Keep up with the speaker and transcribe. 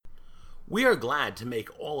We are glad to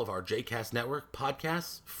make all of our JCast Network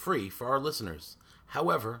podcasts free for our listeners.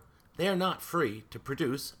 However, they are not free to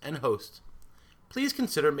produce and host. Please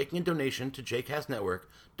consider making a donation to JCast Network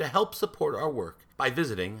to help support our work by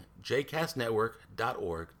visiting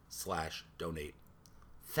jcastnetwork.org/donate.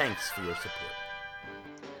 Thanks for your support.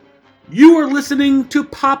 You are listening to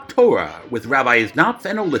Pop Torah with Rabbi Knopf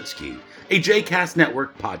and Olitsky, a JCast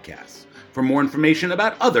Network podcast. For more information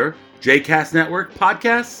about other JCast Network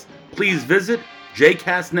podcasts, please visit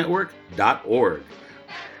jcastnetwork.org.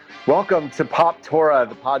 Welcome to Pop Torah,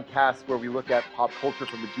 the podcast where we look at pop culture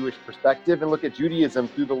from a Jewish perspective and look at Judaism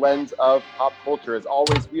through the lens of pop culture. As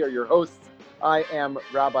always, we are your hosts. I am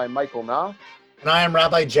Rabbi Michael Knopf. And I am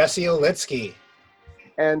Rabbi Jesse Olitsky.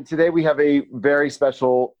 And today we have a very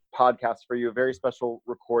special podcast for you, a very special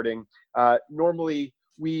recording. Normally,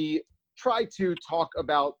 we try to talk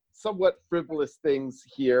about somewhat frivolous things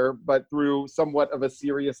here, but through somewhat of a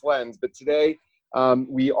serious lens. But today,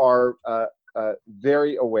 we are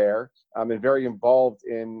very aware and very involved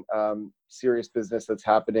in serious business that's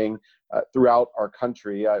happening throughout our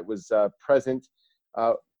country. I was present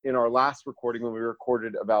in our last recording when we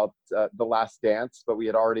recorded about The Last Dance, but we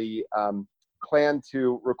had already planned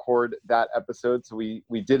to record that episode, so we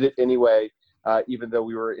did it anyway, even though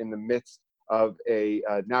we were in the midst of a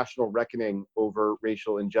national reckoning over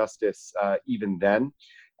racial injustice even then.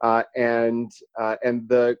 And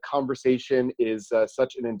the conversation is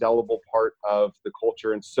such an indelible part of the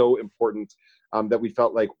culture and so important that we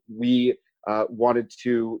felt like we wanted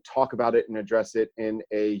to talk about it and address it in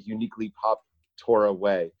a uniquely Pop Torah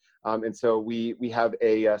way. And so we have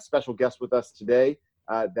a special guest with us today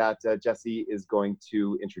that Jesse is going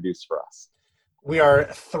to introduce for us. We are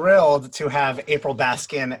thrilled to have April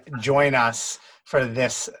Baskin join us for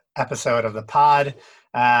this episode of the pod.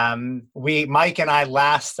 Mike and I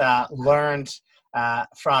last learned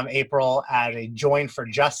from April at a Join for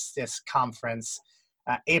Justice conference.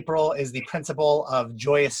 April is the principal of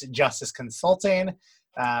Joyous Justice Consulting,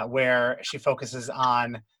 where she focuses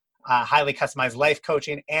on highly customized life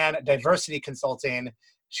coaching and diversity consulting.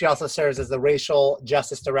 She also serves as the Racial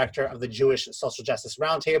Justice Director of the Jewish Social Justice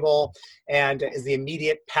Roundtable and is the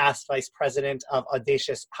immediate past Vice President of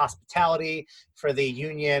Audacious Hospitality for the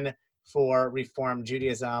Union for Reform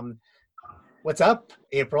Judaism. What's up,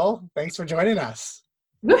 April? Thanks for joining us.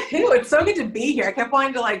 Woohoo! It's so good to be here. I kept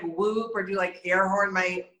wanting to whoop or do air horn,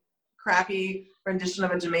 my crappy rendition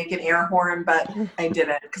of a Jamaican air horn, but I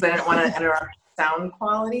didn't because I didn't want to interrupt sound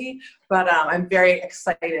quality. But I'm very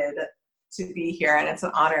excited to be here, and it's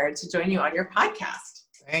an honor to join you on your podcast.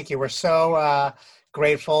 Thank you. We're so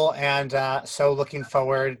grateful and so looking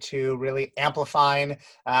forward to really amplifying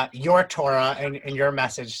your Torah and your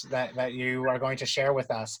message that you are going to share with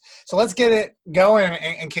us. So let's get it going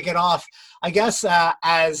and kick it off. I guess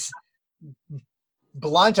as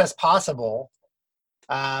blunt as possible,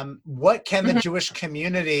 what can the Jewish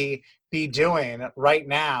community be doing right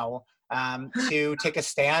now to take a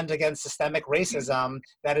stand against systemic racism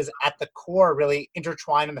that is at the core, really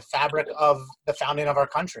intertwined in the fabric of the founding of our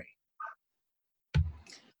country?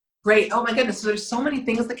 Great. Oh my goodness. So there's so many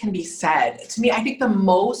things that can be said. To me, I think the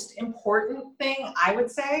most important thing I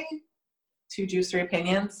would say, two Jews, three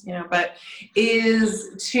opinions, but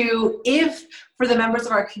is if for the members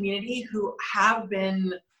of our community who have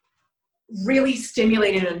been really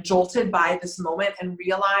stimulated and jolted by this moment and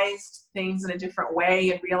realized things in a different way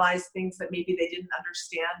and realized things that maybe they didn't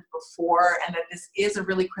understand before, and that this is a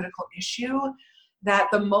really critical issue, that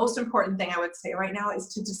the most important thing I would say right now is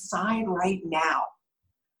to decide right now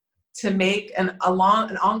to make an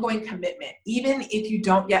ongoing commitment, even if you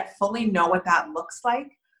don't yet fully know what that looks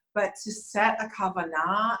like, but to set a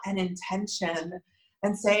kavanah, an intention,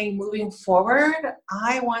 and saying, moving forward,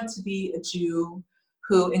 I want to be a Jew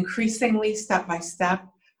who increasingly, step by step,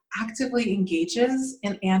 actively engages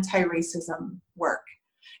in anti-racism work.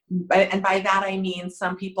 And by that I mean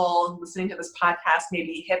some people listening to this podcast may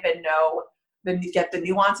be hip and get the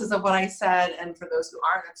nuances of what I said, and for those who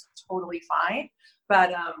aren't, that's totally fine.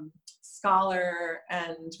 But scholar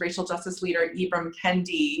and racial justice leader Ibram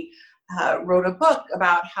Kendi wrote a book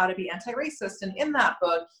about how to be anti-racist, and in that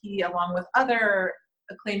book, he, along with other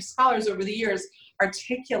acclaimed scholars over the years,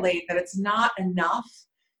 articulate that it's not enough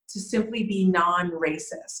to simply be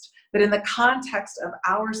non-racist, that in the context of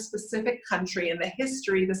our specific country and the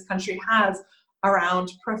history this country has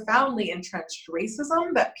around profoundly entrenched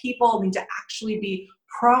racism, that people need to actually be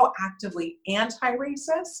proactively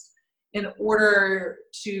anti-racist in order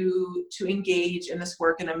to engage in this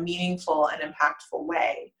work in a meaningful and impactful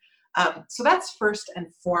way. So that's first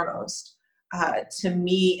and foremost. to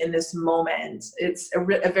me in this moment. It's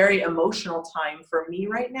a very emotional time for me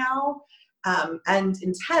right now, and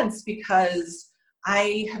intense, because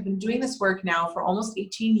I have been doing this work now for almost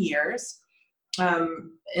 18 years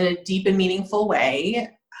in a deep and meaningful way,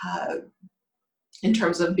 in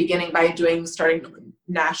terms of beginning by starting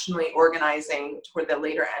nationally organizing toward the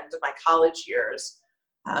later end of my college years.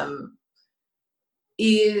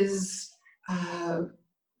 It's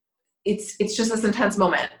just this intense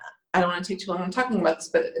moment. I don't want to take too long on talking about this,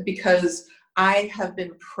 but because I have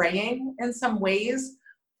been praying in some ways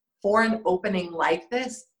for an opening like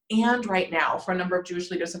this, and right now for a number of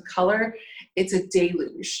Jewish leaders of color, it's a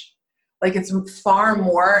deluge. Like, it's far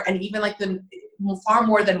more, and even like far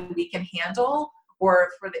more than we can handle, or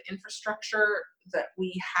for the infrastructure that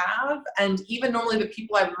we have. And even normally the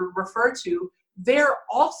people I refer to, they're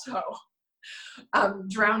also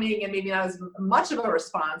drowning and maybe not as much of a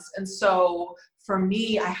response. And so for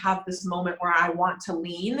me, I have this moment where I want to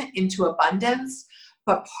lean into abundance,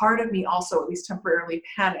 but part of me also at least temporarily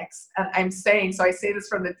panics. And I say this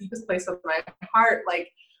from the deepest place of my heart,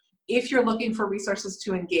 like, if you're looking for resources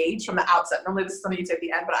to engage from the outset, normally this is something you say at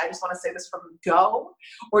the end, but I just want to say this from go,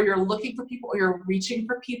 or you're looking for people, or you're reaching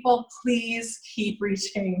for people, please keep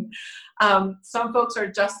reaching. Some folks are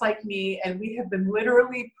just like me, and we have been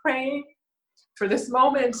literally praying for this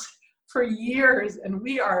moment for years, and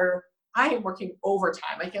I am working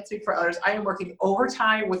overtime. I can't speak for others. I am working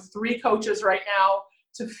overtime with 3 coaches right now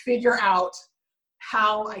to figure out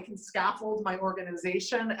how I can scaffold my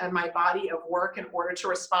organization and my body of work in order to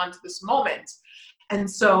respond to this moment. And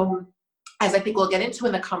so, as I think we'll get into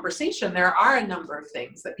in the conversation, there are a number of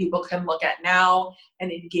things that people can look at now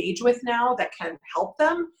and engage with now that can help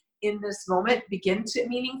them in this moment begin to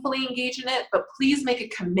meaningfully engage in it. But please make a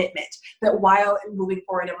commitment that while moving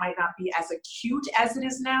forward it might not be as acute as it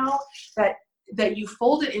is now, that you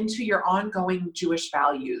fold it into your ongoing Jewish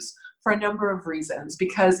values for a number of reasons,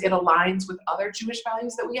 because it aligns with other Jewish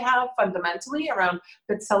values that we have fundamentally around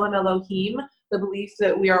B'Tselem Elohim, the belief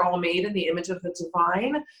that we are all made in the image of the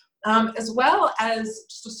divine, as well as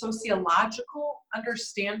just a sociological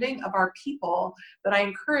understanding of our people that I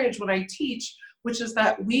encourage when I teach, which is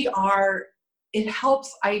that I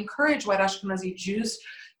encourage white Ashkenazi Jews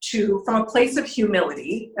to, from a place of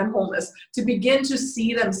humility and wholeness, to begin to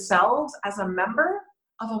see themselves as a member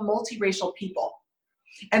of a multiracial people.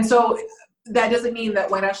 And so that doesn't mean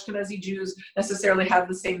that white Ashkenazi Jews necessarily have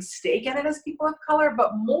the same stake in it as people of color,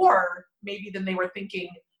 but more maybe than they were thinking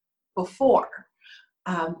before.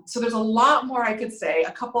 So there's a lot more I could say.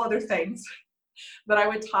 A couple other things that I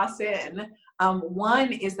would toss in.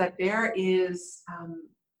 One is that there is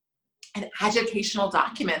an educational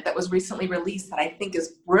document that was recently released that I think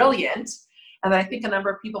is brilliant, and that I think a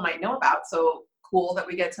number of people might know about. So cool that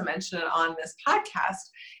we get to mention it on this podcast.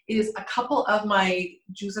 Is a couple of my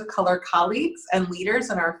Jews of color colleagues and leaders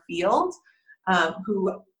in our field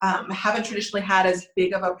who haven't traditionally had as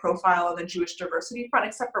big of a profile on the Jewish diversity front,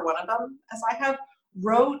 except for one of them, as I have,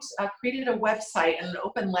 created a website and an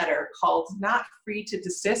open letter called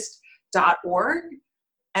notfreetodesist.org.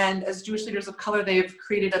 And as Jewish leaders of color, they've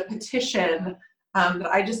created a petition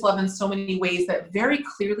that I just love in so many ways, that very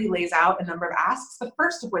clearly lays out a number of asks. The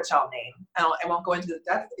first of which I'll name, and I won't go into the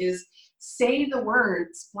depth, is say the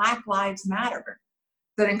words Black Lives Matter.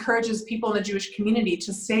 That encourages people in the Jewish community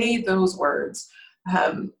to say those words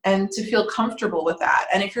and to feel comfortable with that.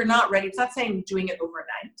 And if you're not ready, it's not saying doing it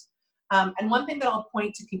overnight. And one thing that I'll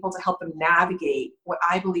point to people to help them navigate what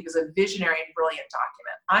I believe is a visionary and brilliant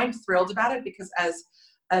document. I'm thrilled about it because as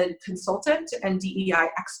a consultant and DEI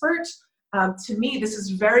expert, to me, this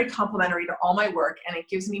is very complementary to all my work, and it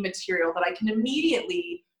gives me material that I can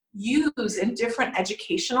immediately use in different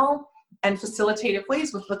educational and facilitative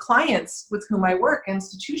ways with the clients with whom I work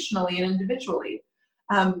institutionally and individually.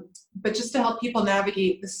 But just to help people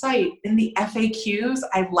navigate the site, in the FAQs,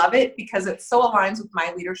 I love it because it so aligns with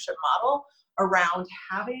my leadership model around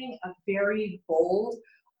having a very bold,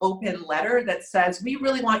 open letter that says, we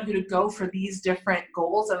really want you to go for these different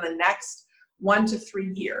goals in the next 1 to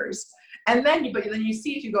 3 years. And then you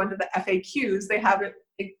see, if you go into the FAQs, they have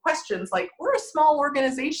questions like, we're a small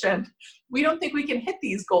organization. We don't think we can hit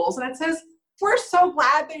these goals. And it says, we're so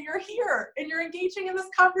glad that you're here and you're engaging in this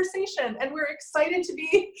conversation. And we're excited to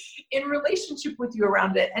be in relationship with you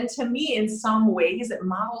around it. And to me, in some ways, it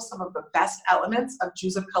models some of the best elements of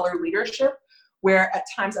Jews of color leadership, where at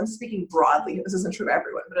times, I'm speaking broadly, this isn't true of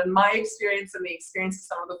everyone, but in my experience and the experience of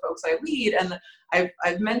some of the folks I lead and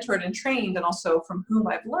I've mentored and trained, and also from whom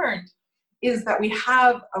I've learned, is that we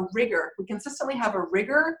have a rigor. We consistently have a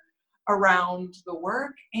rigor around the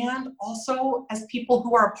work, and also as people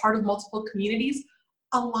who are a part of multiple communities,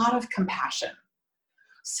 a lot of compassion.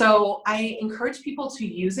 So I encourage people to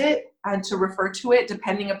use it and to refer to it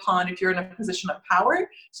depending upon if you're in a position of power.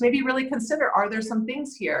 So maybe really consider, are there some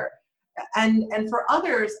things here? And for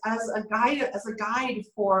others, as a guide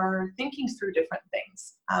for thinking through different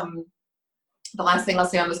things. The last thing I'll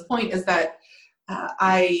say on this point is that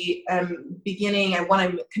I'm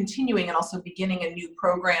continuing and also beginning a new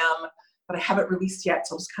program that I haven't released yet,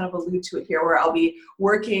 so I'll just kind of allude to it here, where I'll be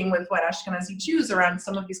working with White Ashkenazi Jews around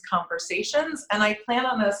some of these conversations. And I plan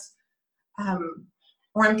on this,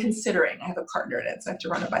 or I'm considering, I have a partner in it, so I have to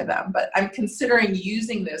run it by them, but I'm considering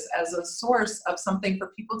using this as a source of something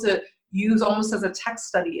for people to use almost as a text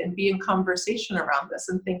study and be in conversation around this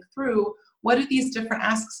and think through, what do these different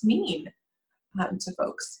asks mean to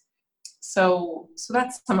folks? So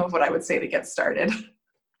that's some of what I would say to get started.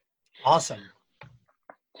 Awesome.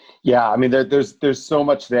 Yeah, I mean, there's so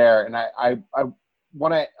much there, and I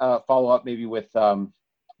want to follow up maybe with a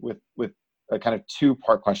kind of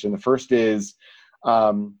two-part question. The first is,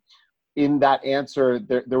 in that answer,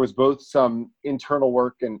 there was both some internal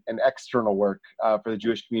work and external work for the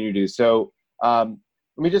Jewish community. So let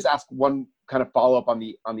me just ask one kind of follow-up on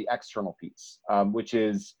the external piece, which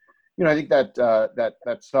is, I think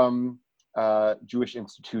that some Jewish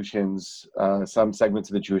institutions, some segments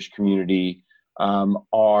of the Jewish community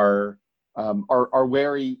are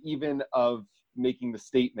wary even of making the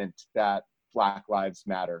statement that Black Lives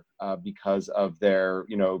Matter because of their,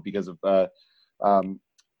 because of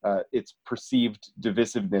its perceived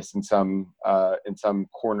divisiveness in some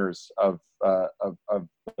corners of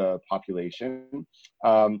the population,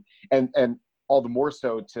 and all the more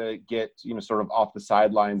so to get sort of off the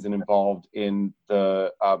sidelines and involved in the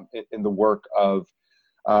work of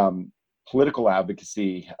political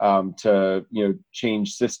advocacy to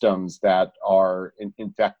change systems that are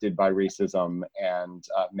infected by racism and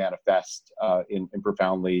manifest in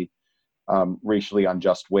profoundly racially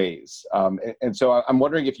unjust ways. And so I'm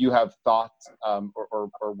wondering if you have thoughts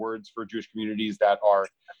or words for Jewish communities that are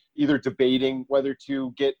either debating whether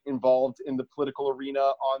to get involved in the political arena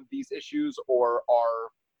on these issues, or are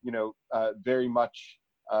very much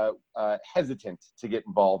hesitant to get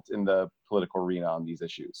involved in the political arena on these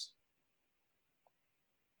issues.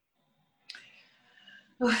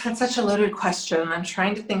 Oh, that's such a loaded question. I'm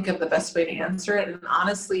trying to think of the best way to answer it. And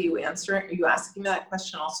honestly, you asking me that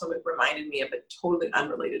question also, it reminded me of a totally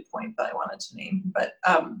unrelated point that I wanted to name. But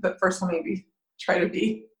first, let me try to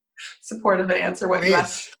be supportive and answer what you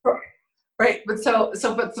asked. Right. But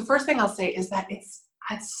the first thing I'll say is that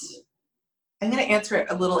I'm going to answer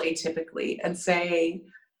it a little atypically and say,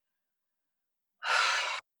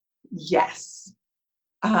 yes.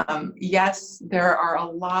 Yes, there are a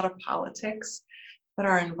lot of politics that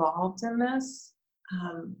are involved in this.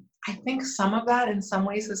 I think some of that in some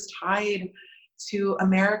ways is tied to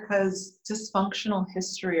America's dysfunctional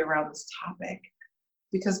history around this topic.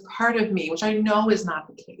 Because part of me, which I know is not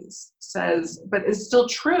the case, says, but is still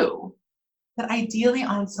true, that ideally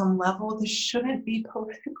on some level, this shouldn't be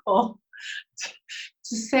political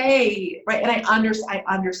to say, right? And I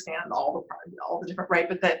understand all the different, right?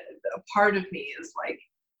 But that a part of me is like,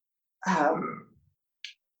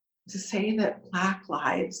 to say that Black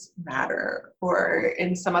Lives Matter, or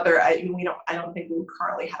in some other, I don't think we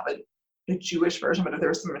currently have a Jewish version, but if there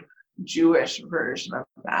was some Jewish version of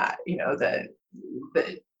that,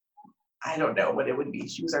 that I don't know what it would be.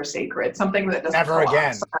 Jews are sacred, something that doesn't never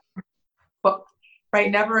again. But right,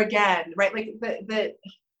 never again, right? Like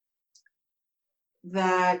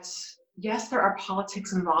that. Yes, there are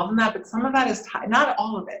politics involved in that, but some of that is tied, not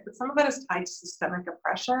all of it, but some of that is tied to systemic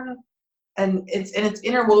oppression. And it's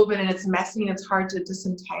interwoven and it's messy and it's hard to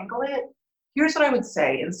disentangle it. Here's what I would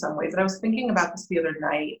say in some ways. And I was thinking about this the other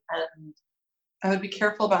night, and I would be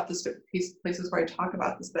careful about this places where I talk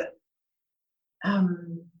about this, but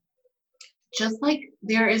just like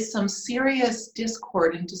there is some serious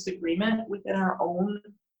discord and disagreement within our own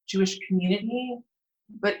Jewish community,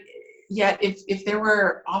 but yet if there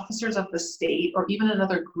were officers of the state or even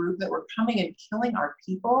another group that were coming and killing our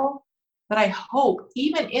people, that I hope,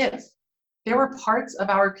 even if there were parts of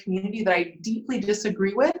our community that I deeply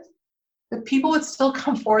disagree with, that people would still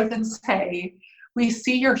come forth and say, we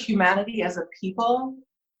see your humanity as a people,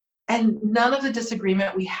 and none of the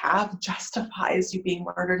disagreement we have justifies you being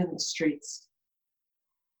murdered in the streets.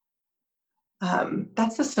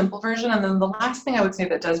 That's the simple version. And then the last thing I would say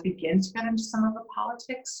that does begin to get into some of the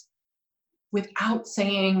politics, without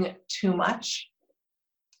saying too much,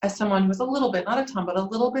 as someone who's a little bit, not a ton, but a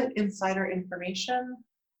little bit insider information,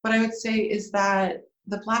 what I would say is that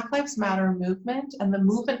the Black Lives Matter movement and the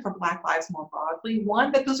movement for Black lives more broadly,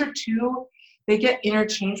 one, that those are two they get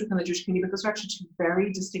interchanged within the Jewish community, but those are actually two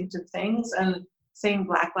very distinctive things. And saying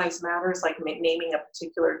Black Lives Matter is like naming a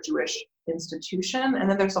particular Jewish institution, and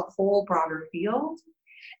then there's a whole broader field.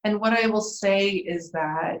 And what I will say is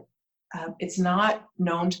that it's not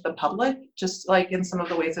known to the public, just like in some of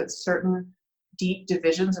the ways that certain deep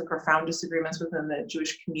divisions and profound disagreements within the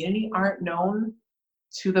Jewish community aren't known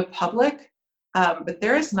to the public. But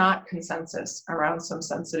there is not consensus around some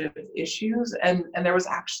sensitive issues, and there was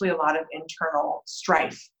actually a lot of internal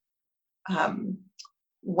strife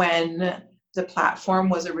when the platform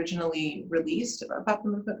was originally released about the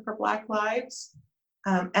movement for Black Lives.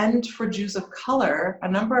 And for Jews of color,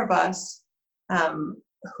 a number of us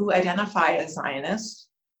who identify as Zionists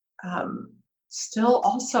still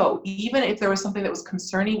also, even if there was something that was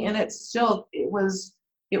concerning in it, still it was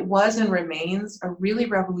and remains a really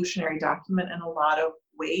revolutionary document in a lot of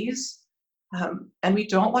ways. And we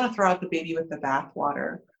don't want to throw out the baby with the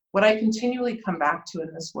bathwater. What I continually come back to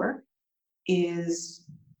in this work is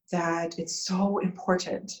that it's so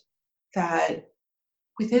important that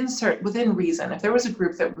within reason, if there was a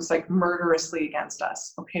group that was like murderously against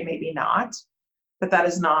us, okay, maybe not, but that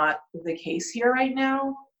is not the case here right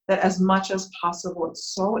now, that as much as possible,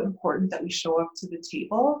 it's so important that we show up to the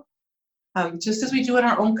table, just as we do in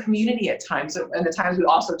our own community at times, and at times we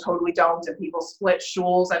also totally don't, and people split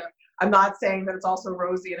shuls. And I'm not saying that it's also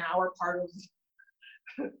rosy in our part of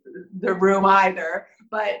the room either,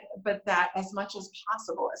 but that as much as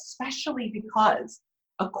possible, especially because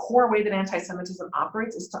a core way that anti-Semitism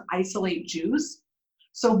operates is to isolate Jews.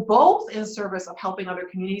 So both in service of helping other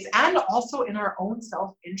communities and also in our own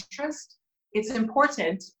self-interest, it's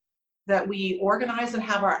important that we organize and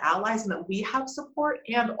have our allies and that we have support,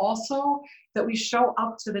 and also that we show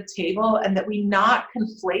up to the table and that we not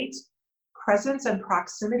conflate presence and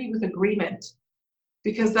proximity with agreement.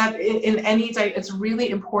 Because that in any day, it's really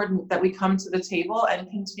important that we come to the table and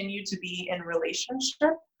continue to be in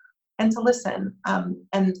relationship and to listen.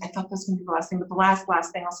 And I thought this was going to be the last thing, but the last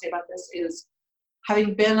thing I'll say about this is,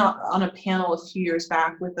 having been on a panel a few years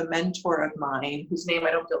back with a mentor of mine, whose name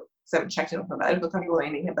I don't feel, because I haven't checked in with him, I don't feel comfortable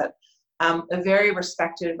naming him, but a very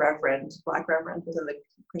respected reverend, Black reverend within the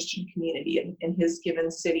Christian community in his given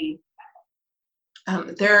city.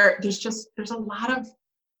 There's a lot of,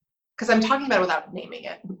 because I'm talking about it without naming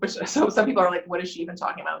it, so some people are like, what is she even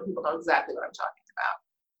talking about? People know exactly what I'm talking about.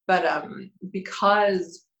 But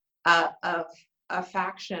because of a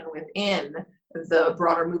faction within the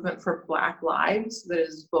broader movement for Black Lives that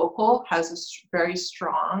is vocal, has a very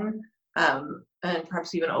strong and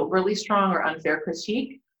perhaps even overly strong or unfair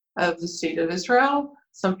critique of the state of Israel,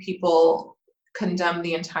 some people condemn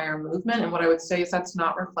the entire movement. And what I would say is that's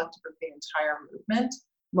not reflective of the entire movement.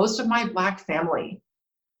 Most of my Black family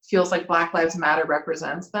feels like Black Lives Matter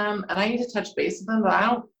represents them, and I need to touch base with them, but I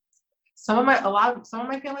don't. A lot of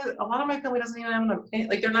my family doesn't even have an opinion.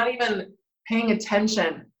 Like, they're not even paying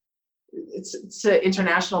attention to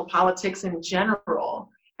international politics in general.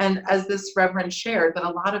 And as this reverend shared, that a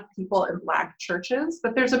lot of people in Black churches,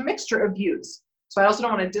 but there's a mixture of views. So I also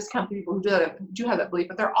don't want to discount the people who do have that belief,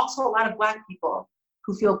 but there are also a lot of Black people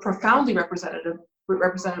who feel profoundly represented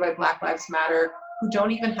by Black Lives Matter, who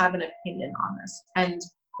don't even have an opinion on this. And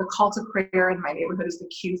the call to prayer in my neighborhood is the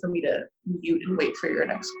cue for me to mute and wait for your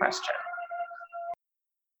next question.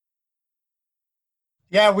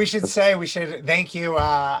 Yeah, we should thank you,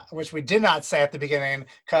 which we did not say at the beginning,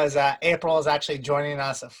 because April is actually joining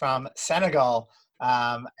us from Senegal.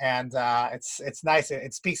 And it's nice.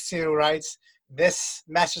 It speaks to, right, this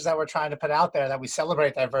message that we're trying to put out there, that we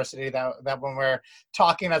celebrate diversity, that when we're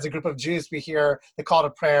talking as a group of Jews, we hear the call to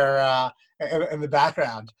prayer in the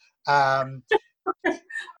background.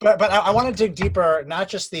 But I want to dig deeper, not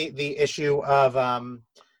just the issue of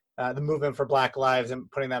the movement for Black Lives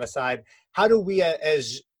and putting that aside. How do we,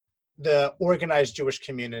 as the organized Jewish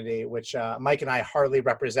community, which Mike and I hardly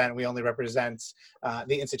represent, we only represent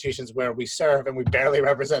the institutions where we serve, and we barely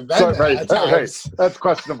represent them at times. Right. That's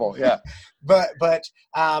questionable, yeah. But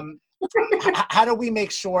how do we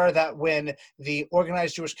make sure that when the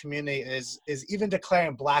organized Jewish community is even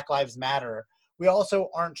declaring Black Lives Matter, we also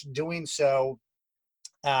aren't doing so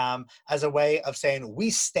as a way of saying we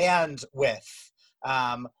stand with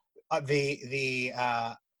the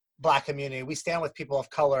Black community, we stand with people of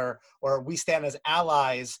color, or we stand as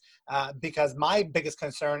allies, because my biggest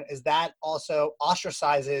concern is that also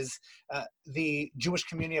ostracizes the Jewish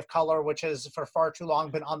community of color, which has for far too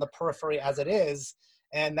long been on the periphery as it is,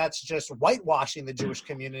 and that's just whitewashing the Jewish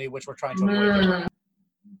community, which we're trying to avoid.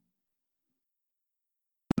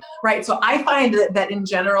 Right. So I find that in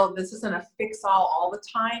general, this isn't a fix-all the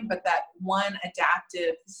time, but that one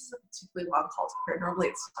adaptive, this is a particularly long call to prayer. Normally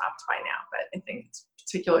it's stopped by now, but I think it's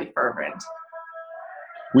particularly fervent.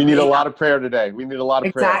 We need a lot of prayer today. We need a lot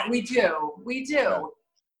of prayer. Exactly. We do. Yeah.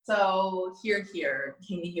 So here,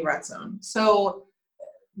 King Hiratsun. So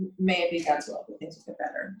may it be God's will that things will get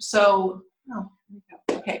better. So,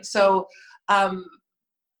 okay. So,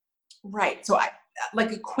 right. So I,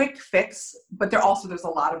 like a quick fix, but there's a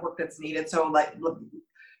lot of work that's needed. So like,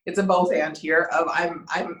 it's a both and here of I'm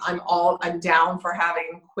down for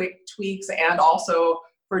having quick tweaks and also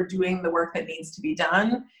for doing the work that needs to be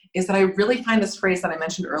done. Is that I really find this phrase that I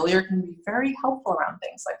mentioned earlier can be very helpful around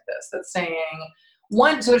things like this. That's saying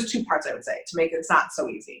one, so there's two parts I would say to make it's not so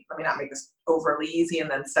easy. Let me not make this overly easy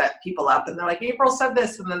and then set people up and they're like, April said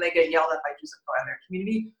this, and then they get yelled at by Jews in their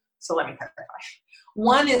community. So let me clarify.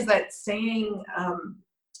 One is that saying,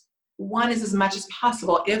 one is as much as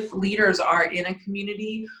possible, if leaders are in a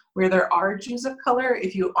community where there are Jews of color,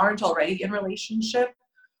 if you aren't already in relationship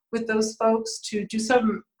with those folks, to do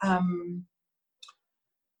some, oh,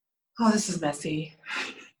 this is messy.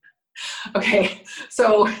 Okay,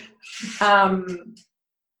 so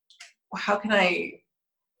how can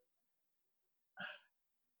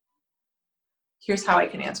here's how I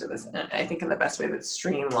can answer this, and I think in the best way that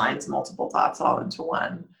streamlines multiple thoughts all into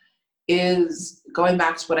one, is going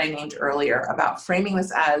back to what I named earlier about framing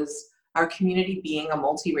this as our community being a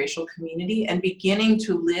multiracial community and beginning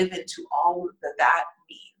to live into all that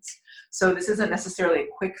means. So this isn't necessarily a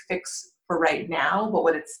quick fix for right now, but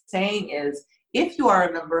what it's saying is, if you are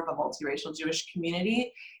a member of a multiracial Jewish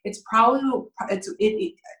community, it's probably,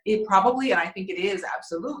 and I think it is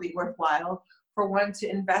absolutely worthwhile for one to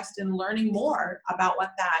invest in learning more about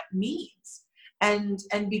what that means and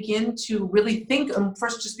begin to really think, and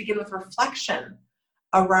first just begin with reflection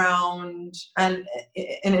around and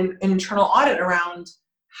an internal audit around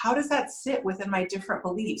how does that sit within my different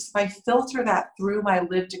beliefs? If I filter that through my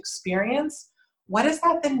lived experience, what does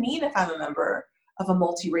that then mean if I'm a member of a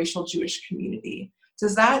multiracial Jewish community?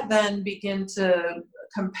 Does that then begin to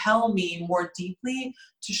compel me more deeply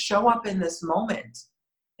to show up in this moment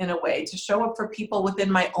in a way, to show up for people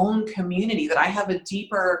within my own community, that I have a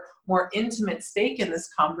deeper, more intimate stake in this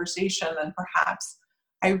conversation than perhaps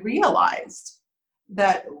I realized?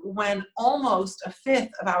 That when almost a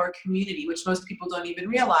fifth of our community, which most people don't even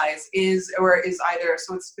realize, is either,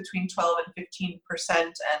 so it's between 12 and 15%,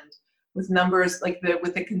 and with numbers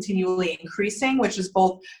with it continually increasing, which is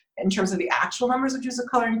both in terms of the actual numbers of Jews of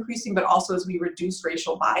color increasing, but also as we reduce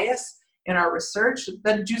racial bias in our research,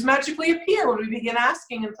 then Jews magically appear when we begin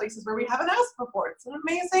asking in places where we haven't asked before. It's an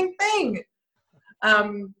amazing thing.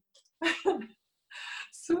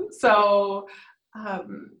 So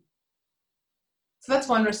that's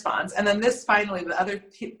one response. And then this finally, the other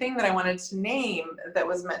thing that I wanted to name that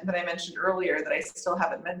I mentioned earlier that I still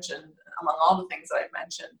haven't mentioned among all the things that I've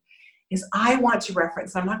mentioned is I want to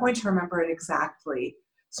reference, I'm not going to remember it exactly,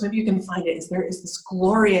 so maybe you can find it, is there is this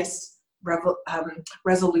glorious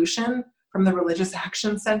resolution from the Religious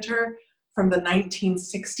Action Center from the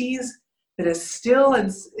 1960s that is still,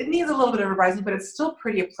 and it needs a little bit of revising, but it's still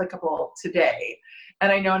pretty applicable today.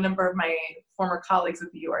 And I know a number of my former colleagues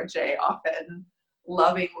at the URJ often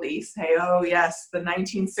lovingly say, oh yes, the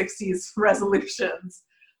 1960s resolutions.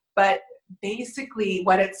 But basically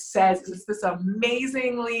what it says is this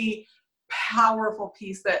amazingly powerful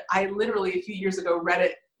piece that I literally a few years ago read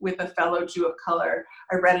it with a fellow Jew of color.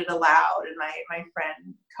 I read it aloud, and my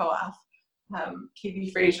friend Koaf,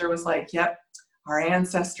 K.B. Frazier, was like, yep, our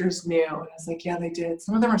ancestors knew. And I was like, yeah, they did.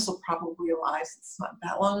 Some of them are still probably alive. It's not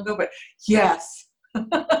that long ago, but yes.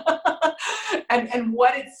 and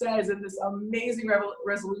what it says in this amazing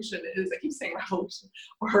resolution is, I keep saying revolution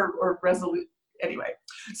or resolute, anyway.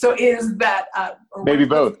 So is that, or maybe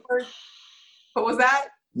both. What was that?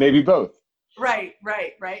 Maybe both. Right,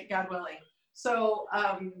 God willing. So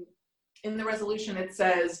in the resolution, it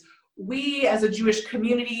says, we as a Jewish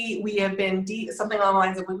community, we have been something along the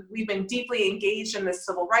lines of, we've been deeply engaged in this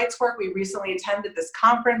civil rights work. We recently attended this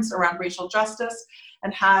conference around racial justice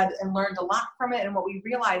and learned a lot from it. And what we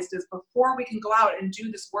realized is before we can go out and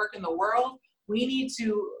do this work in the world, we need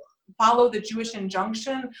to follow the Jewish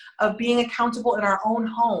injunction of being accountable in our own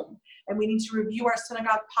home. And we need to review our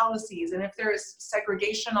synagogue policies. And if there is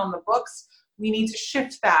segregation on the books, we need to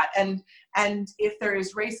shift that. And if there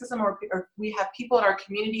is racism or we have people in our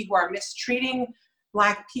community who are mistreating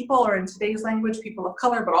Black people, or in today's language, people of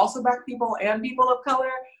color, but also Black people and people of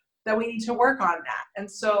color, that we need to work on that. And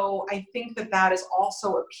so I think that that is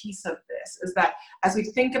also a piece of this, is that as we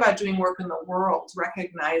think about doing work in the world,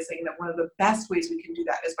 recognizing that one of the best ways we can do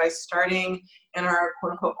that is by starting in our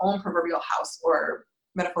quote unquote own proverbial house or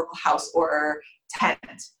metaphorical house or tent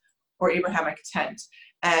or Abrahamic tent,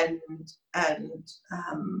 and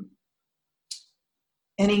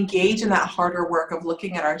engage in that harder work of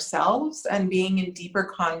looking at ourselves and being in deeper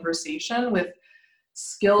conversation with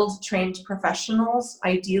skilled, trained professionals,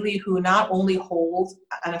 ideally who not only hold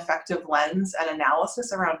an effective lens and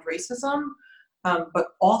analysis around racism, but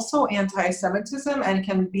also anti-Semitism, and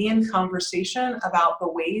can be in conversation about the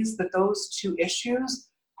ways that those two issues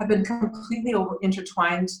have been completely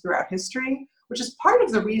intertwined throughout history, which is part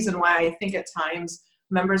of the reason why I think at times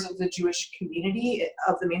members of the Jewish community,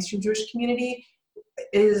 of the mainstream Jewish community,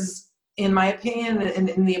 is, in my opinion, and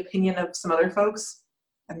in the opinion of some other folks,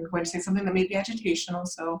 I'm going to say something that may be agitational,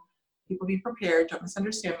 so people be prepared, don't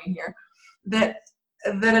misunderstand me here, that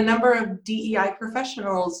a number of DEI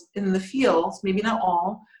professionals in the field, maybe not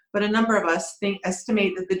all, but a number of us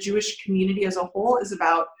estimate that the Jewish community as a whole is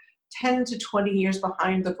about 10 to 20 years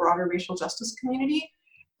behind the broader racial justice community.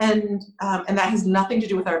 And that has nothing to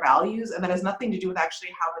do with our values, and that has nothing to do with actually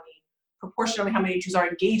proportionally how many Jews are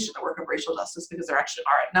engaged in the work of racial justice, because there actually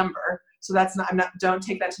are a number. So that's not, don't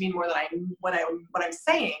take that to mean more than what I'm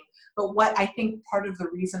saying. But what I think part of the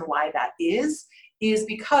reason why that is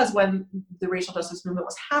because when the racial justice movement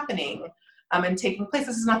was happening and taking place,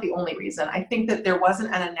 this is not the only reason. I think that there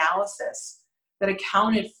wasn't an analysis that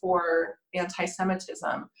accounted for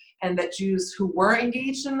anti-Semitism, and that Jews who were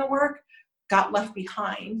engaged in the work got left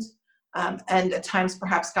behind. And at times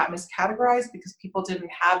perhaps got miscategorized because people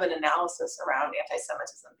didn't have an analysis around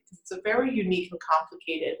anti-Semitism, because it's a very unique and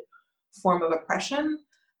complicated form of oppression.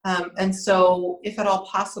 And so if at all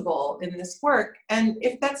possible in this work, and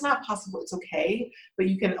if that's not possible, it's okay, but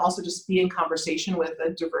you can also just be in conversation with a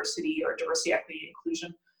diversity, equity,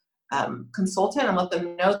 inclusion consultant, and let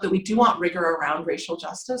them know that we do want rigor around racial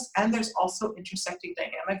justice. And there's also intersecting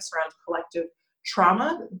dynamics around collective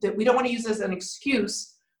trauma that we don't want to use as an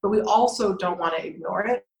excuse, but we also don't want to ignore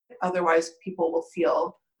it. Otherwise, people will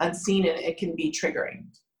feel unseen and it can be triggering.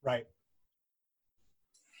 Right.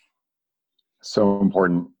 So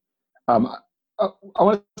important. I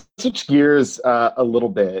want to switch gears a little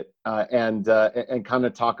bit and kind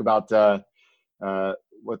of talk about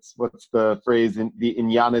what's the phrase in the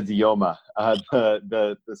Inyana Dioma,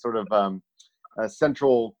 the sort of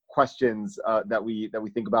central questions that we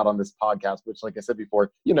think about on this podcast, which, like I said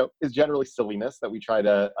before, is generally silliness that we try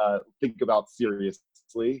to think about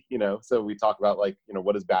seriously. So we talk about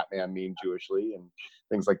what does Batman mean Jewishly and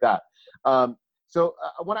things like that. So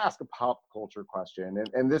I want to ask a pop culture question,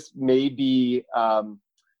 and this may be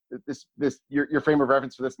your frame of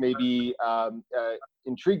reference for this may be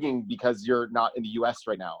intriguing because you're not in the U.S.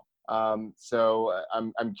 right now. So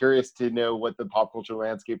I'm curious to know what the pop culture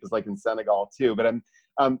landscape is like in Senegal too. But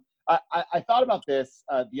I thought about this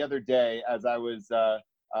the other day as I was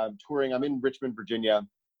touring. I'm in Richmond, Virginia,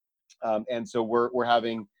 and so we're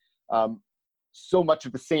having so much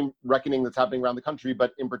of the same reckoning that's happening around the country,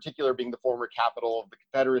 but in particular, being the former capital of the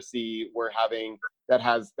Confederacy,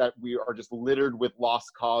 that we are just littered with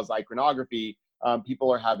lost cause iconography. People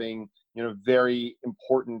are having very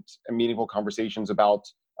important and meaningful conversations about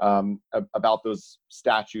those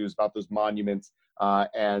statues, about those monuments,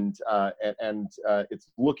 and it's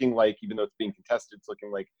looking like, even though it's being contested, it's looking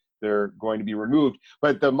like they're going to be removed.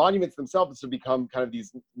 But the monuments themselves have become kind of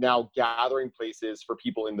these now gathering places for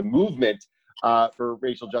people in the movement for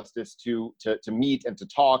racial justice to meet and to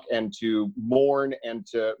talk and to mourn and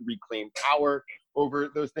to reclaim power over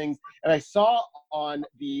those things. And I saw on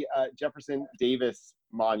the Jefferson Davis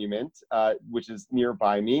Monument, which is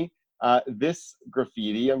nearby me, this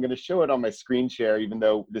graffiti. I'm going to show it on my screen share, even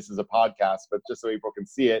though this is a podcast, but just so April can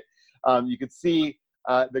see it. You can see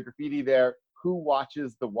the graffiti there, "Who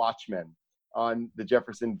watches the Watchmen?" on the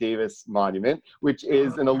Jefferson Davis Monument, which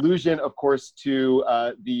is an allusion, of course, to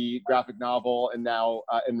the graphic novel and now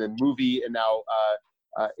in the movie and now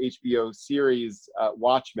HBO series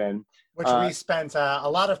Watchmen. Which we spent a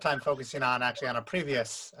lot of time focusing on, actually, on a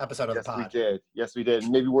previous episode of the pod. Yes, we did.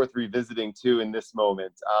 Maybe worth revisiting, too, in this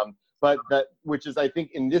moment. But which is, I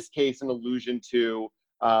think, in this case, an allusion to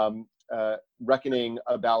reckoning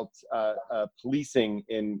about policing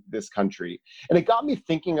in this country. And it got me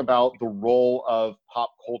thinking about the role of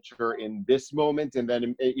pop culture in this moment, and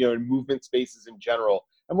then in movement spaces in general.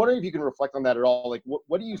 I'm wondering if you can reflect on that at all. Like,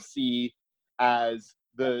 what do you see as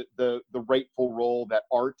the rightful role that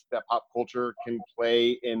art, that pop culture can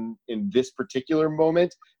play in this particular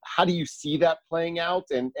moment? How do you see that playing out?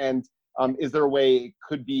 And Is there a way it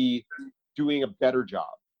could be doing a better job?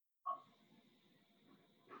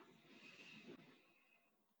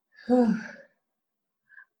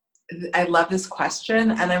 I love this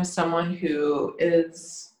question, and I'm someone who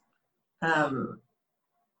is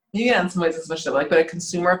maybe in some ways it's much like, but a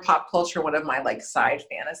consumer of pop culture. One of my like side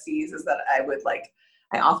fantasies is that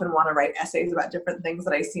I often want to write essays about different things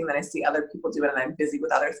that I see, and then I see other people do it, and I'm busy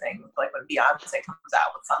with other things. Like when Beyonce comes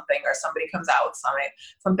out with something, or somebody comes out with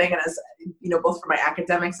something, and as both for my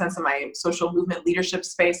academic sense and my social movement leadership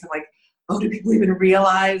space, I'm like, oh, do people even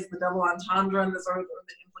realize the double entendre and the sort of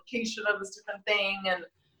the implication of this different thing?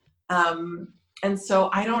 And so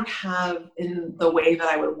I don't have, in the way that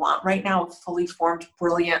I would want right now, a fully formed,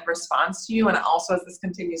 brilliant response to you. And also, as this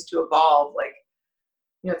continues to evolve, like,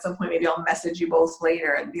 at some point, maybe I'll message you both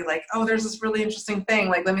later and be like, oh, there's this really interesting thing.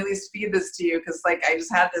 Like, let me at least feed this to you. Cause like, I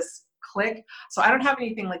just had this click. So I don't have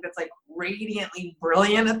anything like that's like radiantly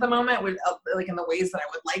brilliant at the moment, with like in the ways that I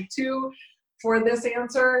would like to for this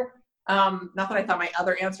answer. Not that I thought my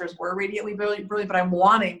other answers were radiantly brilliant, but I'm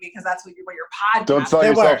wanting, because that's what your podcast. Don't sell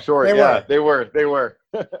yourself short. They were.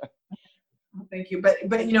 Thank you. But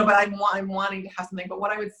I'm wanting to have something. But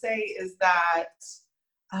what I would say is that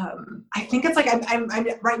I think it's like I'm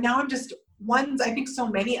right now. I'm just ones. I think so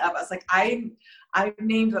many of us, like I've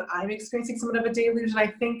named that I'm experiencing somewhat of a deluge, and I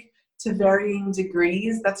think to varying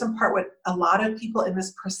degrees. That's in part what a lot of people in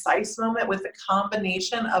this precise moment, with the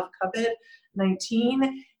combination of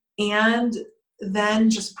COVID-19 and then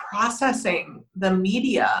just processing the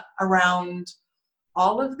media around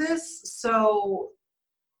all of this. So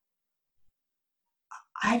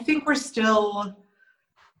I think we're still,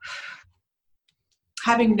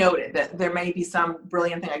 having noted that there may be some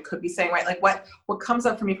brilliant thing I could be saying, right? Like what comes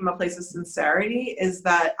up for me from a place of sincerity is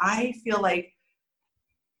that I feel like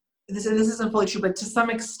this isn't fully true, but to some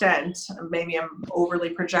extent, maybe I'm overly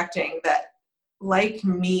projecting, that like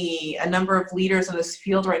me, a number of leaders in this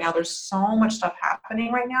field right now, there's so much stuff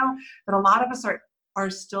happening right now that a lot of us are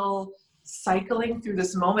still cycling through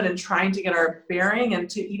this moment and trying to get our bearing, and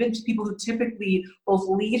to people who typically both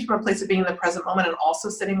lead from a place of being in the present moment and also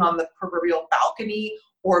sitting on the proverbial balcony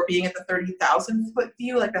or being at the 30,000 foot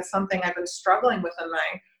view. Like that's something I've been struggling with in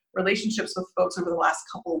my relationships with folks over the last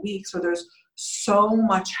couple of weeks, where there's so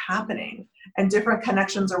much happening and different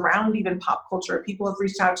connections around even pop culture. People have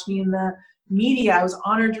reached out to me in the media. I was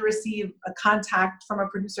honored to receive a contact from a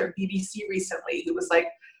producer at BBC recently who was like,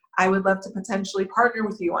 I would love to potentially partner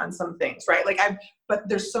with you on some things, right? But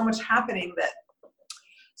there's so much happening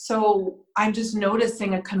so I'm just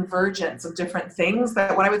noticing a convergence of different things.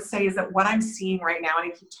 That what I would say is that what I'm seeing right now,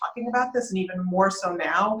 and I keep talking about this, and even more so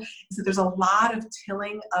now, is that there's a lot of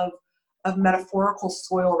tilling of metaphorical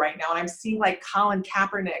soil right now. And I'm seeing like Colin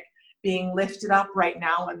Kaepernick being lifted up right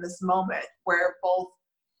now in this moment, where both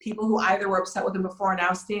people who either were upset with him before are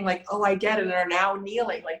now seeing like, oh, I get it, and are now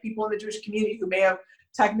kneeling. Like people in the Jewish community who may have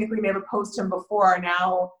opposed him before are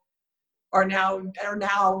now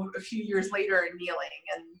a few years later kneeling,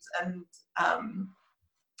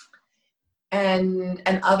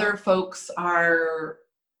 and other folks are.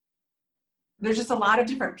 There's just a lot of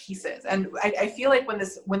different pieces, and I feel like when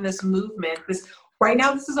this movement, right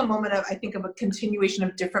now, this is a moment of, I think, of a continuation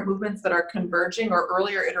of different movements that are converging, or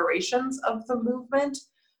earlier iterations of the movement,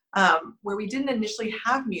 where we didn't initially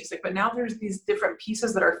have music, but now there's these different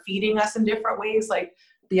pieces that are feeding us in different ways, like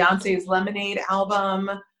Beyonce's Lemonade album,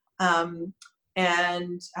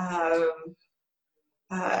 and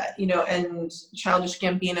Childish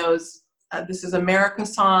Gambino's This Is America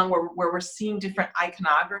song, where we're seeing different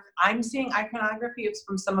iconography. I'm seeing iconography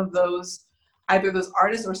from some of those, either those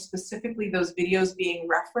artists or specifically those videos being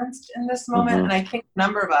referenced in this moment. Mm-hmm. And I think a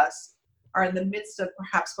number of us are in the midst of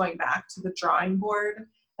perhaps going back to the drawing board.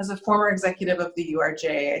 As a former executive of the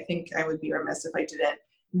URJ, I think I would be remiss if I didn't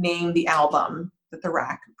name the album that the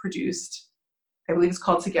RAC produced. I believe it's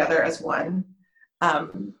called Together as One.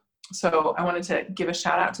 So I wanted to give a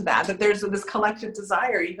shout out to that there's this collective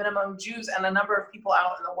desire, even among Jews and a number of people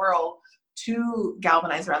out in the world, to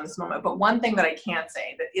galvanize around this moment. But one thing that I can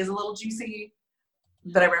say that is a little juicy,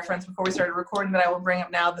 that I referenced before we started recording, that I will bring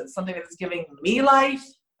up now, that's something that is giving me life,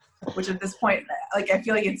 which at this point, like, I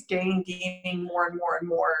feel like it's gaining more and more and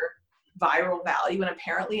more viral value. And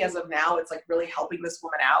apparently, as of now, it's like really helping this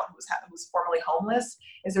woman out who was formerly homeless.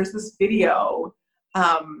 There's this video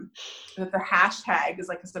that the hashtag is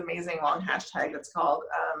like this amazing long hashtag that's called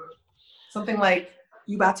something like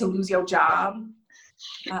 "you about to lose your job."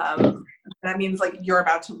 That means like you're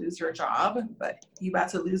about to lose your job, but you about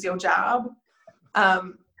to lose your job.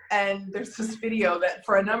 And there's this video that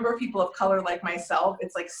for a number of people of color like myself,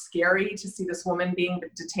 it's like scary to see this woman being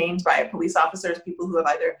detained by police officers, people who have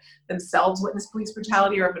either themselves witnessed police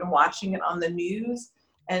brutality or have been watching it on the news.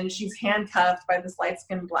 And she's handcuffed by this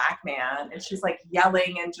light-skinned black man, and she's like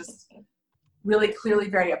yelling and just really clearly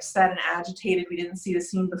very upset and agitated. We didn't see the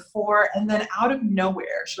scene before. And then out of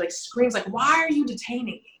nowhere, she like screams like, "Why are you detaining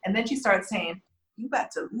me?" And then she starts saying, "You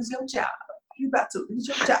about to lose your job. You about to lose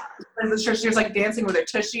your job." And she was like dancing with her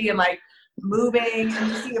tushy and like moving. And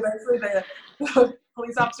you see eventually the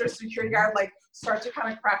police officer, security guard, like start to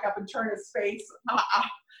kind of crack up and turn his face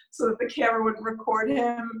so that the camera would record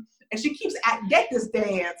him. And she keeps get this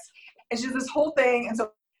dance. And she's this whole thing. And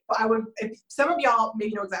so I would, if some of y'all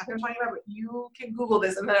maybe know exactly what I'm talking about, but you can Google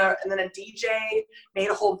this. And then a DJ made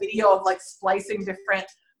a whole video of like splicing different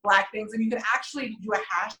black things. And you can actually do a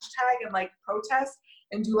hashtag and like protest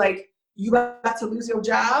and do like, "You about to lose your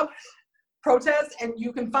job" protest. And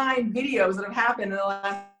you can find videos that have happened in the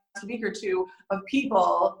last week or two of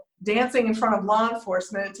people dancing in front of law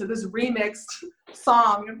enforcement to this remixed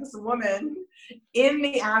song of this woman in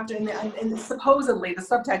the after, and supposedly the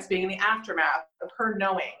subtext being in the aftermath of her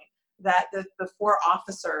knowing that the 4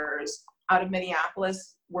 officers out of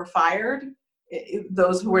Minneapolis were fired,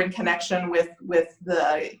 those who were in connection with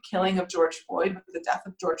the killing of George Floyd, with the death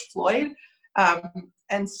of George Floyd.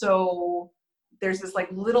 And so there's this like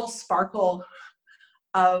little sparkle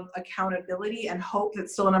of accountability and hope that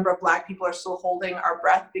still a number of Black people are still holding our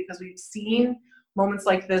breath, because we've seen moments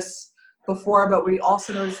like this before, but we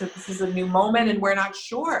also notice that this is a new moment, and we're not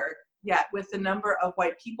sure yet with the number of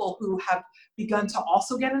white people who have begun to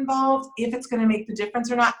also get involved, if it's going to make the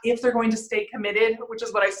difference or not, if they're going to stay committed, which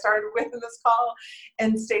is what I started with in this call,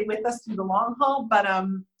 and stay with us through the long haul. But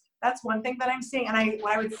that's one thing that I'm seeing. And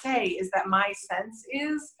what I would say is that my sense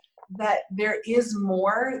is that there is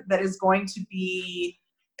more that is going to be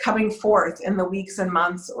coming forth in the weeks and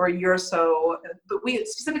months or a year or so,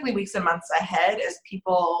 specifically weeks and months ahead, as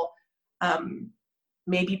people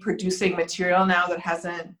may be producing material now that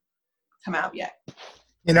hasn't come out yet.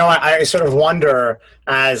 You know, I sort of wonder,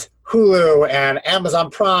 as Hulu and Amazon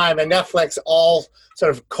Prime and Netflix all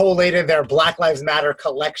sort of collated their Black Lives Matter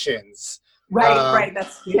collections. Right.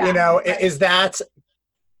 That's, yeah. You know, right. Is that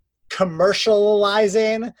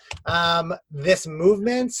commercializing this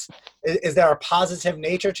movement? Is there a positive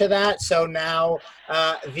nature to that? So now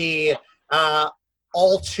the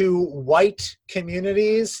all too white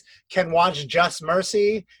communities can watch Just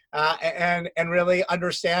Mercy and really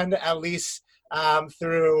understand, at least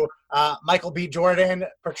through Michael B. Jordan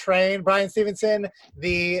portraying Bryan Stevenson,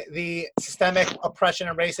 the systemic oppression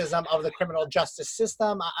and racism of the criminal justice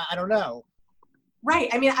system. I don't know. Right.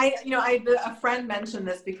 I mean, a friend mentioned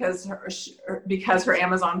this because her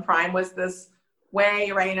Amazon Prime was this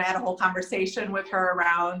way, right? And I had a whole conversation with her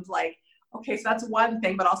around like, okay, so that's one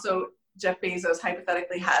thing, but also Jeff Bezos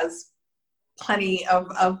hypothetically has plenty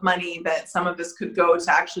of money that some of this could go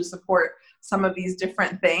to actually support some of these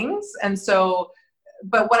different things. And so,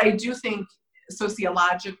 but what I do think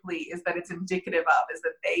sociologically is that it's indicative of is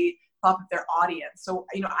that they thought that their audience. So,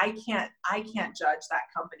 you know, I can't judge that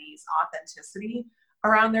company's authenticity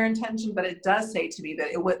around their intention, but it does say to me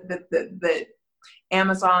that it would that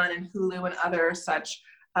Amazon and Hulu and other such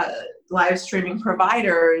live streaming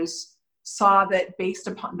providers saw that based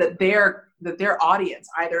upon that their audience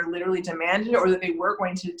either literally demanded or that they were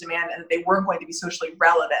going to demand, and that they weren't going to be socially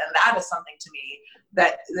relevant. And that is something to me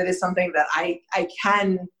that is something that I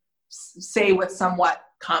can say with somewhat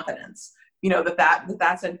confidence. You know,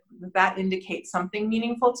 that indicates something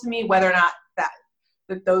meaningful to me, whether or not that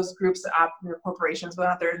those groups, corporations,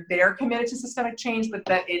 whether or not they're committed to systemic change, but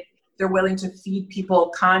that they're willing to feed people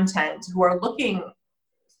content who are looking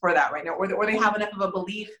for that right now, or they have enough of a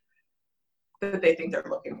belief that they think they're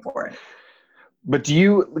looking for it. But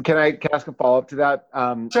can I ask a follow-up to that?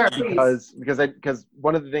 Sure, because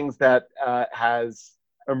one of the things that has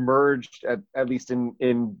emerged, at least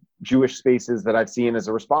in Jewish spaces that I've seen as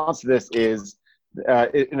a response to this is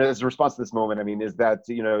moment, I mean, is that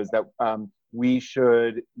we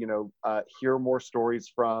should, hear more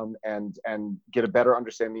stories from and get a better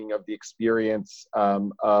understanding of the experience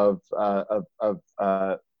of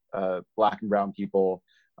Black and brown people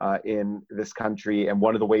in this country. And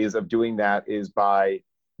one of the ways of doing that is by,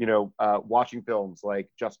 watching films like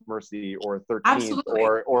Just Mercy or 13th, Absolutely.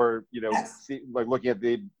 or Yes. like looking at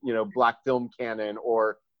the, Black film canon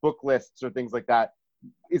or book lists or things like that.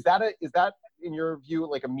 Is that in your view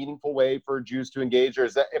like a meaningful way for Jews to engage, or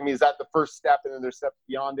is that the first step and then there's steps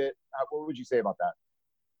beyond it? What would you say about that?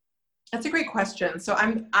 That's a great question. So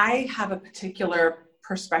I have a particular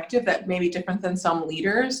perspective that may be different than some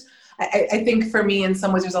leaders. I think for me, in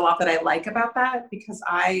some ways, there's a lot that I like about that, because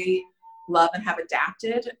I love and have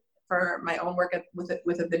adapted for my own work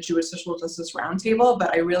with the Jewish Social Justice Roundtable,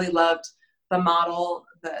 but I really loved the model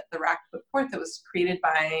that the RAC put forth that was created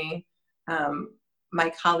by my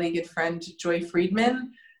colleague and friend Joy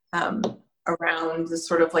Friedman, around this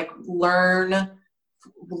sort of like learn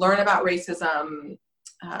about racism,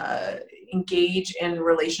 engage in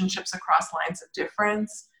relationships across lines of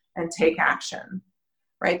difference, and take action,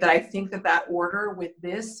 right? That I think that order with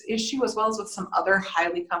this issue, as well as with some other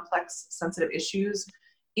highly complex, sensitive issues,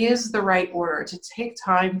 is the right order to take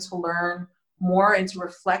time to learn more and to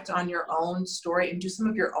reflect on your own story and do some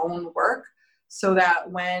of your own work, so that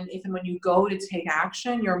if and when you go to take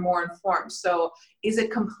action, you're more informed. So is it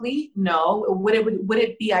complete? No. Would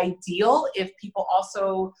it be ideal if people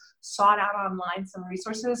also sought out online some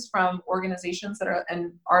resources from organizations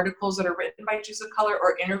and articles that are written by Jews of color,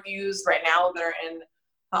 or interviews right now that are in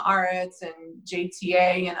Haaretz and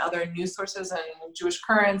JTA and other news sources, and Jewish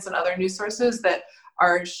Currents and other news sources that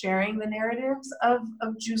are sharing the narratives of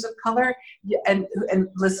Jews of color, and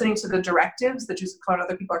listening to the directives that Jews of color and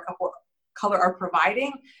other people of color are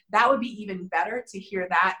providing? That would be even better, to hear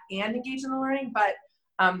that and engage in the learning. But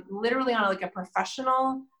literally on a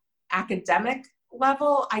professional academic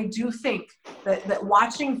level, I do think that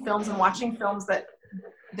watching films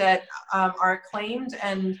that are acclaimed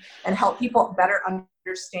and help people better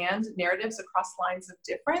understand narratives across lines of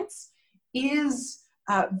difference is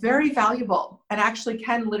very valuable, and actually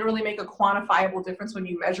can literally make a quantifiable difference when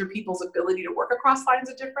you measure people's ability to work across lines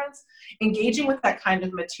of difference. Engaging with that kind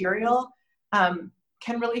of material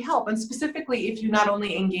can really help. And specifically, if you not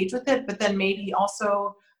only engage with it, but then maybe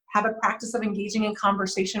also have a practice of engaging in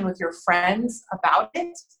conversation with your friends about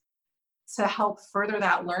it, to help further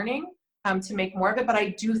that learning, to make more of it. But I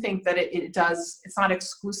do think that it's not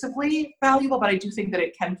exclusively valuable, but I do think that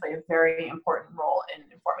it can play a very important role in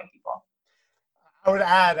informing people. I would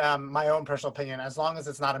add my own personal opinion, as long as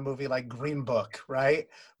it's not a movie like Green Book, right?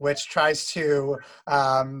 Which tries to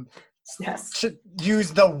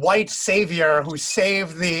use the white savior who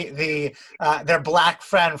saved their black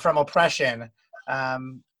friend from oppression,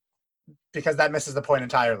 because that misses the point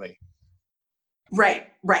entirely. Right.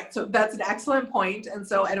 So that's an excellent point. And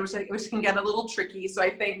which can get a little tricky. So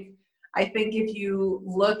I think if you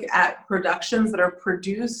look at productions that are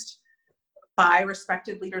produced by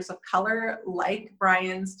respected leaders of color, like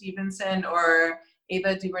Bryan Stevenson or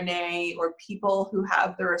Ava DuVernay, or people who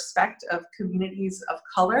have the respect of communities of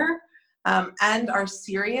color, and are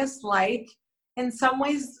serious, like, in some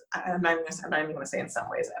ways, I'm not even gonna say in some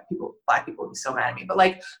ways, Black people would be so mad at me,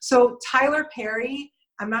 but so Tyler Perry,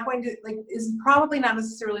 is probably not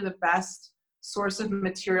necessarily the best source of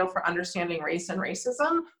material for understanding race and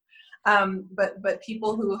racism, but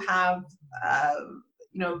people who have,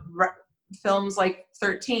 films like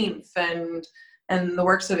 13th and the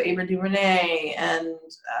works of Ava DuVernay and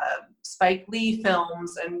Spike Lee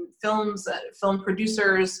films, and film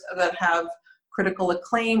producers that have critical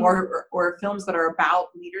acclaim, or films that are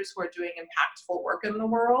about leaders who are doing impactful work in the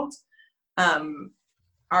world,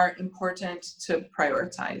 are important to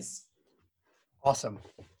prioritize. Awesome.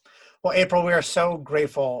 Well, April, we are so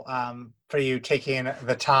grateful for you taking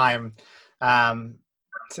the time and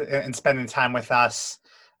spending time with us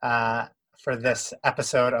for this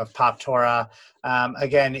episode of Pop Torah.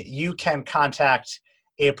 Again, you can contact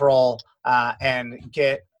April and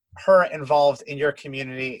get her involved in your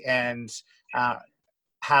community, and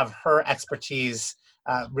have her expertise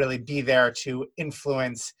really be there to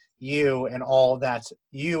influence you and all that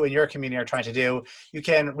you and your community are trying to do. You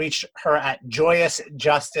can reach her at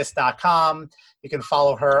joyousjustice.com. You can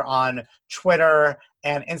follow her on Twitter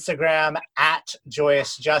and Instagram at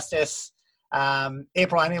joyousjustice.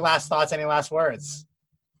 April, any last thoughts, any last words?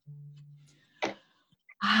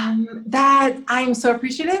 That I'm so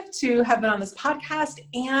appreciative to have been on this podcast,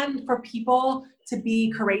 and for people to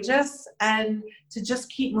be courageous and to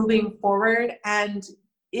just keep moving forward. And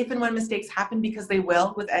if and when mistakes happen, because they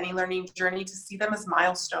will with any learning journey, to see them as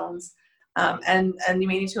milestones. And you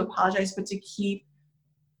may need to apologize, but to keep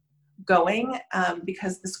going,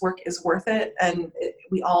 because this work is worth it, and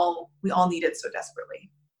we all need it so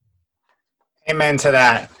desperately. Amen to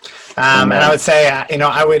that. And I would say,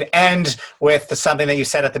 I would end with something that you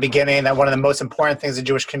said at the beginning, that one of the most important things the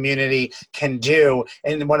Jewish community can do,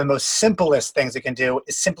 and one of the most simplest things it can do,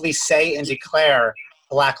 is simply say and declare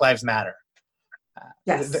Black Lives Matter.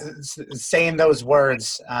 Yes. Saying those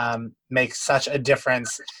words makes such a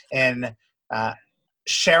difference in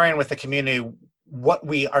sharing with the community what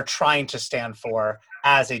we are trying to stand for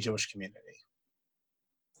as a Jewish community.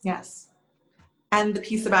 Yes. And the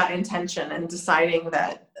piece about intention and deciding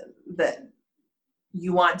that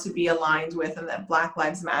you want to be aligned with, and that Black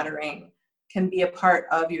Lives Mattering can be a part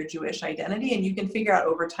of your Jewish identity. And you can figure out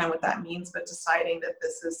over time what that means, but deciding that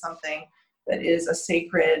this is something that is a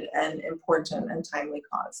sacred and important and timely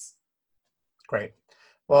cause. Great.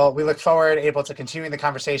 Well, we look forward, April, to continuing the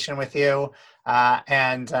conversation with you.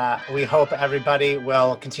 And we hope everybody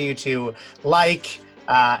will continue to like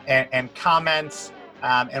and comment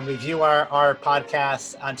and review our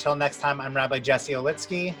podcast. Until next time, I'm Rabbi Jesse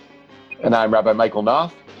Olitsky. And I'm Rabbi Michael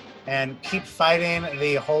Knopf. And keep fighting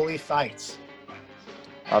the holy fight.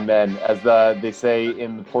 Amen. As they say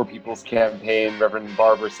in the Poor People's Campaign, Reverend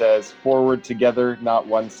Barber says, forward together, not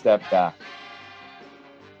one step back.